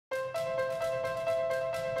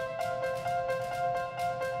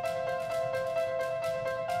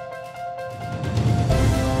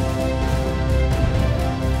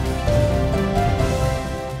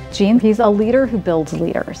Gene, he's a leader who builds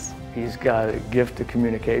leaders. He's got a gift of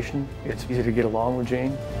communication. It's easy to get along with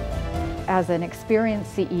Gene. As an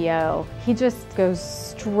experienced CEO, he just goes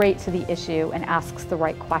straight to the issue and asks the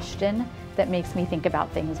right question that makes me think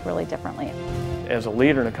about things really differently. As a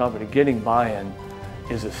leader in a company, getting buy-in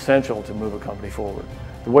is essential to move a company forward.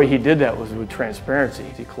 The way he did that was with transparency.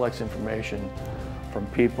 He collects information from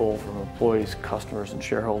people, from employees, customers, and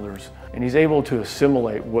shareholders, and he's able to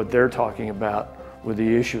assimilate what they're talking about with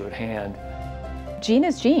the issue at hand. Gene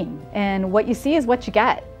is Gene, and what you see is what you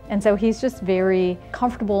get. And so he's just very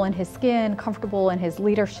comfortable in his skin, comfortable in his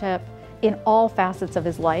leadership. In all facets of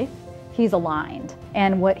his life, he's aligned.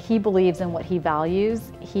 And what he believes and what he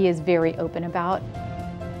values, he is very open about.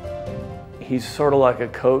 He's sort of like a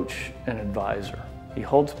coach and advisor. He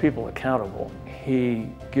holds people accountable. He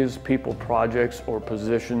gives people projects or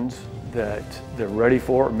positions that they're ready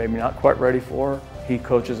for, or maybe not quite ready for. He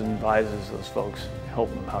coaches and advises those folks, help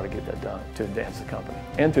them how to get that done, to advance the company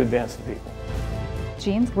and to advance the people.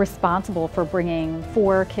 Gene's responsible for bringing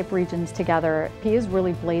 4 KIPP regions together. He is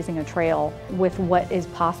really blazing a trail with what is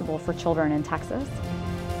possible for children in Texas.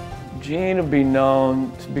 Gene will be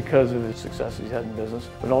known because of his success he's had in business,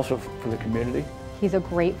 but also for the community. He's a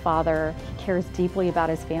great father, he cares deeply about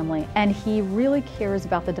his family, and he really cares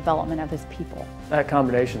about the development of his people. That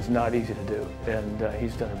combination is not easy to do, and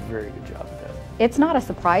he's done a very good job at that. It's not a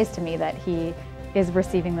surprise to me that he is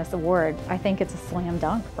receiving this award. I think it's a slam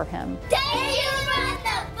dunk for him. Thank you from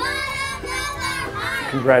the bottom of our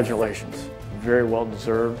heart. Congratulations. Very well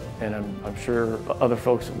deserved, and I'm sure other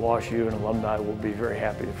folks at WashU and Alumni will be very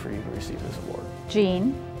happy for you to receive this award.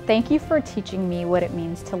 Gene, thank you for teaching me what it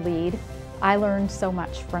means to lead. I learned so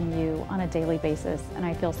much from you on a daily basis, and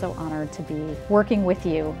I feel so honored to be working with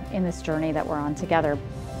you in this journey that we're on together.